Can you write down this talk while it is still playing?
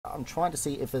I'm trying to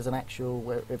see if there's an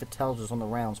actual, if it tells us on the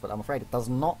rounds, but I'm afraid it does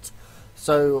not.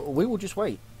 So we will just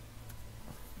wait.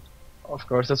 Of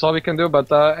course, that's all we can do.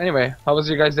 But anyway, how was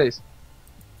your guys' days?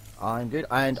 I'm good,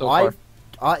 and So far.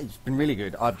 it's been really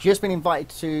good. I've just been invited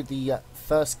to the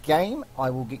first game. I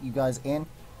will get you guys in.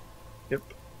 Yep.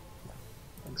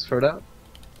 Thanks for that.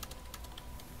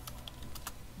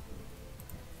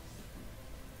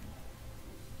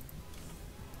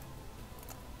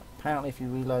 Apparently, if you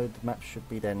reload, the map should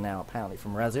be there now. Apparently,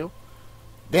 from Razil.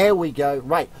 There we go.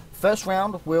 Right, first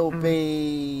round will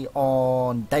be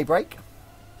on Daybreak.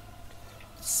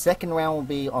 Second round will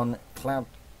be on Cloud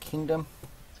Kingdom.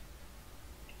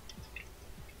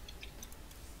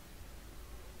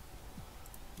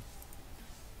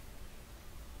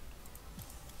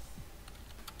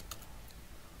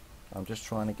 I'm just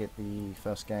trying to get the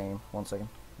first game. 1 second.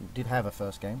 We did have a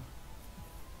first game.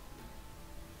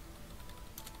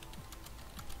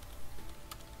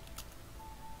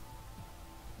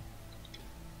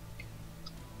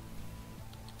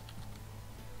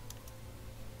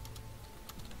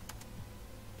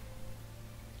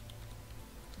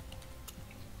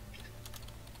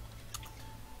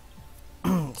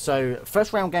 So,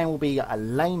 first round game will be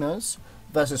Lamers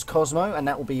versus Cosmo, and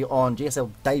that will be on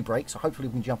GSL Daybreak, so hopefully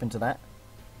we can jump into that.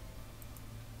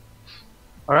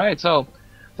 Alright, so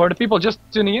for the people just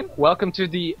tuning in, welcome to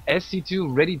the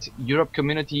SC2 Reddit Europe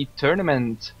Community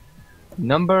Tournament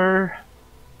number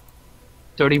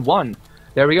 31.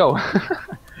 There we go.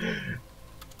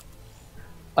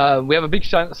 We have a big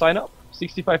sign up.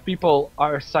 65 people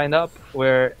are signed up,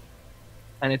 and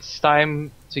it's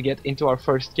time to get into our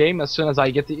first game as soon as I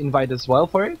get the invite as well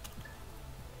for it.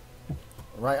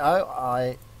 Right,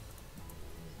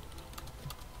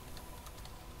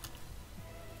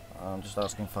 I'm just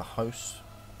asking for hosts.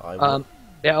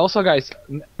 Yeah, also guys,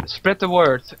 spread the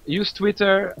word. Use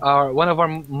Twitter. One of our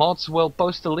mods will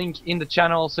post a link in the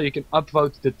channel so you can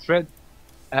upvote the thread.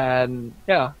 And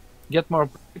yeah, get more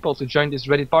people to join this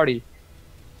Reddit party.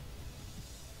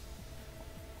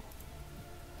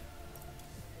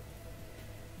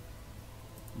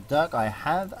 Doug, I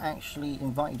have actually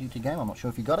invited you to game. I'm not sure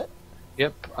if you got it.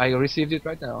 Yep, I received it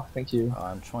right now. Thank you.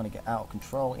 I'm trying to get out of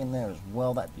control in there as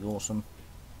well. That'd be awesome.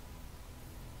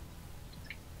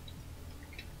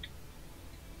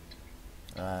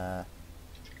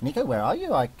 Nico, where are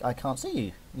you? I can't see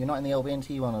you. You're not in the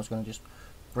LBNT one. I was going to just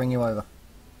bring you over.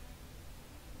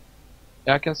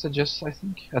 Yeah, I can suggest, I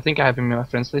think. I think I have him in my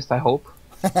friends list, I hope.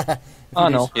 Oh,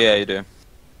 no. Yeah, you do.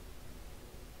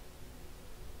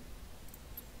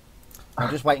 I'm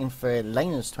just waiting for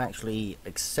Laners to actually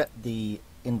accept the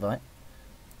invite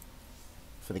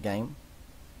for the game.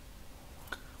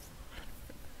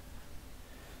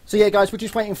 So yeah, guys, we're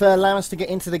just waiting for Laners to get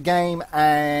into the game,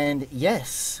 and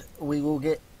yes, we will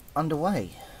get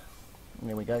underway.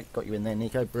 There we go. Got you in there,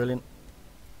 Nico. Brilliant.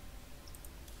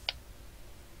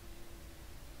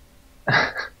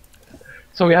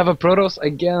 So we have a Protoss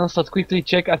against, let's quickly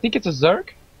check. I think it's a Zerg.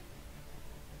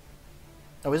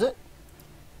 Oh, is it?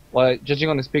 Well, judging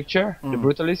on this picture, the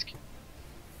Brutalisk.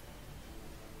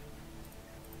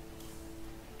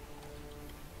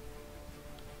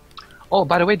 Oh,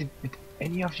 by the way, did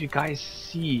any of you guys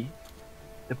see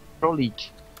the Pro League?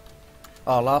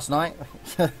 Oh, last night?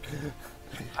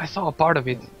 I saw a part of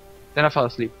it, then I fell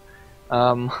asleep.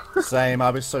 Same, I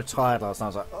was so tired last night, I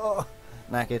was like, oh,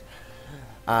 knackered.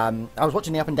 I was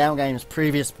watching the up and down games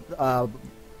previous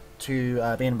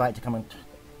to being invited to come and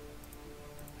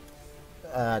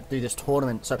do this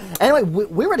tournament. So anyway,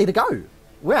 we're ready to go.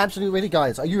 We're absolutely ready,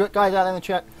 guys. Are you guys out in the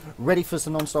chat ready for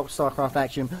some non-stop StarCraft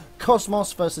action?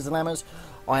 Cosmos versus the Lammers.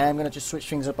 I am going to just switch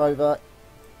things up over.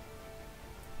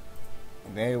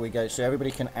 There we go. So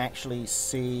everybody can actually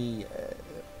see.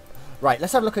 Right,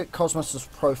 let's have a look at Cosmos'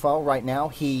 profile right now.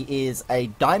 He is a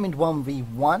Diamond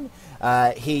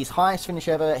 1v1. He's highest finish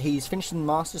ever. He's finished in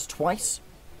Masters twice.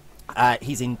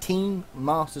 He's in Team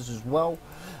Masters as well.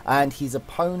 And his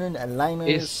opponent,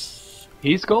 Lammers...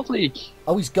 He's Gold League.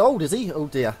 Oh, he's gold, is he? Oh,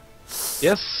 dear.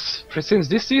 Yes, since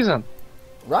this season.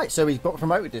 Right, so he's got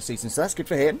promoted this season, so that's good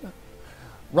for him.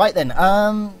 Right then,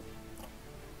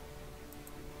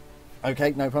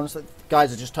 okay, no problems.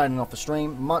 Guys are just turning off the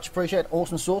stream. Much appreciated.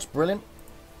 Awesome source, brilliant.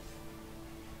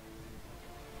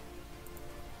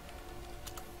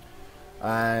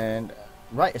 And,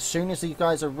 right, as soon as you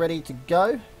guys are ready to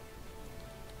go...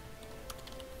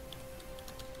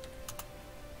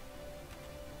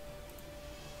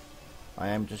 I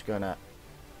am just going to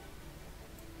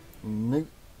mute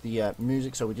the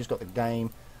music, so we just got the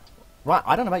game. Right,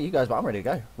 I don't know about you guys, but I'm ready to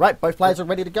go. Right, both players are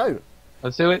ready to go.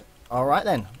 Let's do it. All right,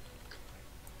 then.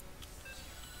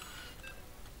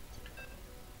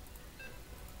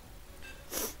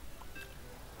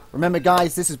 Remember,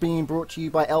 guys, this is being brought to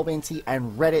you by LBNT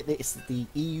and Reddit. It's the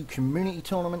EU Community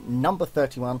Tournament number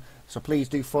 31. So please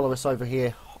do follow us over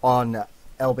here on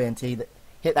LBNT.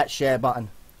 Hit that share button.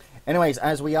 Anyways,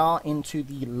 as we are into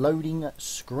the loading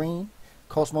screen,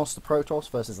 Cosmos the Protoss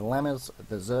versus Lammers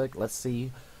the Zerg. Let's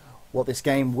see what this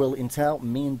game will entail.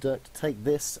 Me and Dirk to take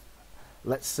this.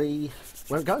 Let's see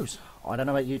where it goes. I don't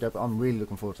know about you, Dirk, but I'm really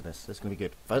looking forward to this. It's going to be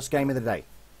good. First game of the day.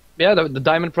 Yeah, the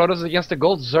Diamond Protoss against the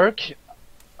Gold Zerg.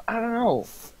 I don't know.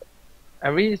 I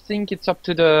really think it's up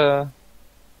to the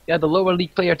lower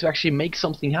league player to actually make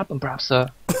something happen. Perhaps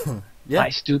a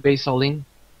nice 2-base all-in.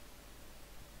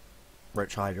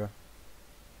 Roach Hydra.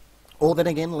 Or then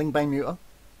again, Ling Bane Muta.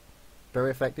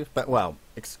 Very effective, but well,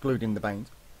 excluding the Banes.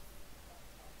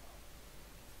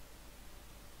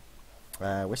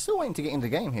 We're still waiting to get into the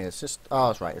game here. It's just, oh,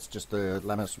 that's right. It's just the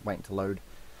Lammers waiting to load.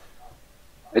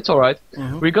 It's alright.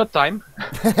 We got time.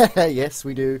 Yes,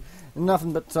 we do.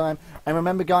 Nothing but time. And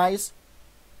remember, guys,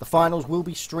 the finals will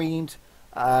be streamed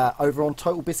over on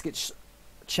Total Biscuit's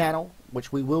channel,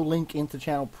 which we will link into the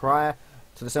channel prior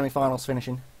to the semi-finals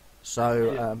finishing.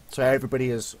 So, so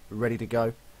everybody is ready to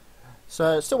go.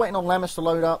 So, still waiting on Lammers to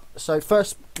load up. So,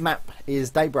 first map is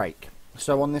Daybreak.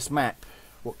 So, on this map,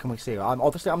 what can we see? I'm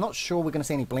not sure we're going to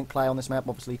see any blink play on this map.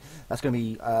 Obviously, that's going to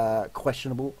be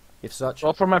questionable, if such.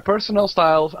 Well, for my personal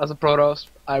style as a Protoss,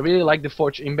 I really like the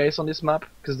Forge in-base on this map,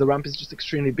 because the ramp is just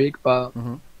extremely big, but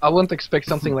I wouldn't expect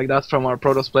something like that from our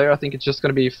Protoss player. I think it's just going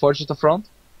to be Forge at the front,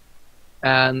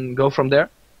 and go from there.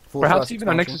 Perhaps even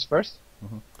a Nexus first.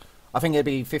 I think it'd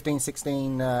be 15,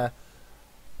 16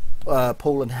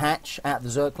 Paul and Hatch at the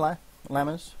Zerg player,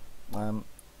 Lammers.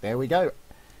 There we go.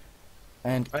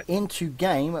 And into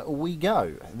game we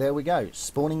go. There we go.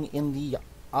 Spawning in the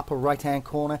upper right-hand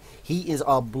corner. He is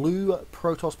our blue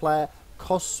Protoss player,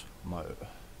 Cosmo.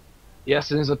 Yes,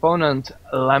 and his opponent,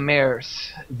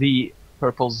 Lammers, the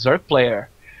purple Zerg player,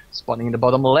 spawning in the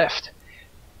bottom left.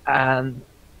 And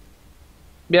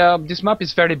yeah, this map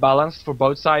is fairly balanced for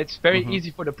both sides. Very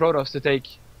easy for the Protoss to take,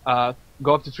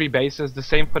 go up to 3 bases. The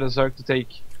same for the Zerg to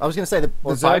take. I was going to say the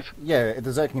Zerg, 5. yeah,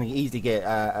 the Zerg can easily get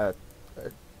a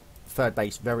third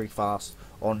base very fast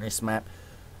on this map.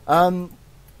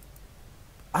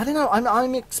 I don't know.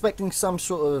 I'm expecting some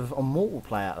sort of immortal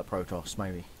play out of Protoss,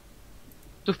 maybe.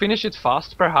 To finish it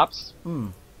fast, perhaps.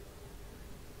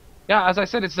 Yeah, as I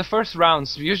said, it's the first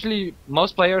rounds. Usually,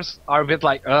 most players are a bit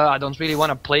like, I don't really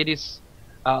want to play this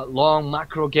long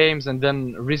macro games and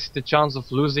then risk the chance of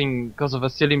losing because of a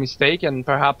silly mistake, and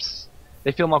perhaps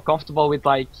they feel more comfortable with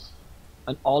like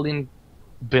an all-in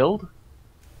build.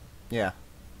 Yeah.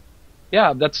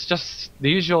 Yeah, that's just the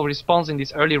usual response in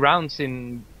these early rounds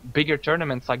in bigger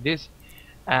tournaments like this.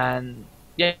 And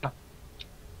yeah.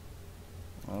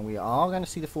 Well, we are going to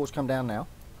see the Forge come down now.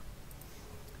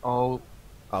 Oh.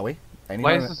 Are we?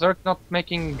 Why is the Zerg not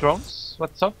making drones?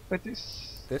 What's up with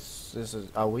this? This is.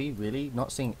 Are we really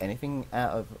not seeing anything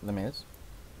out of Lammers?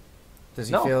 Does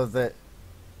he No. feel that?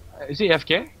 Is he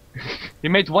AFK? He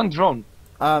made one drone.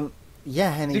 Yeah,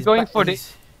 and Is he going for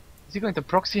Is he going to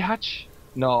proxy hatch?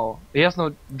 No, he has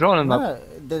no drone on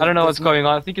that. I don't know what's going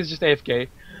on. I think it's just AFK.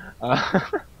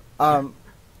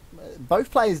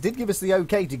 Both players did give us the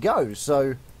okay to go,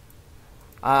 so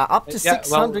up to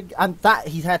 600, and that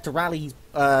he had to rally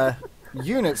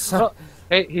units. So. Well,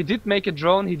 hey, he did make a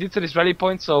drone. He did set his rally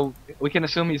point, so we can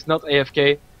assume he's not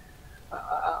AFK.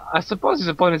 I suppose his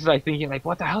opponent is like thinking, like,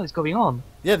 what the hell is going on?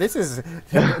 Yeah, this is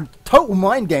total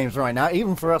mind games right now,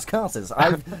 even for us casters.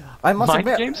 I must mind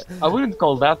admit, games? I wouldn't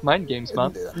call that mind games,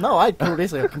 man. No, I'd call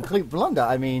this a complete blunder.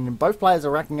 I mean, both players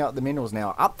are racking up the minerals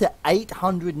now, up to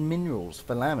 800 minerals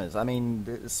for Lammers. I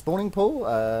mean, spawning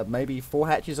pool, maybe 4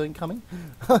 hatches incoming.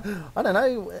 I don't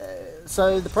know.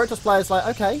 So the Protoss player's like,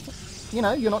 okay, you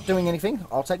know, you're not doing anything.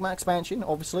 I'll take my expansion,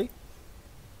 obviously,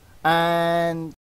 and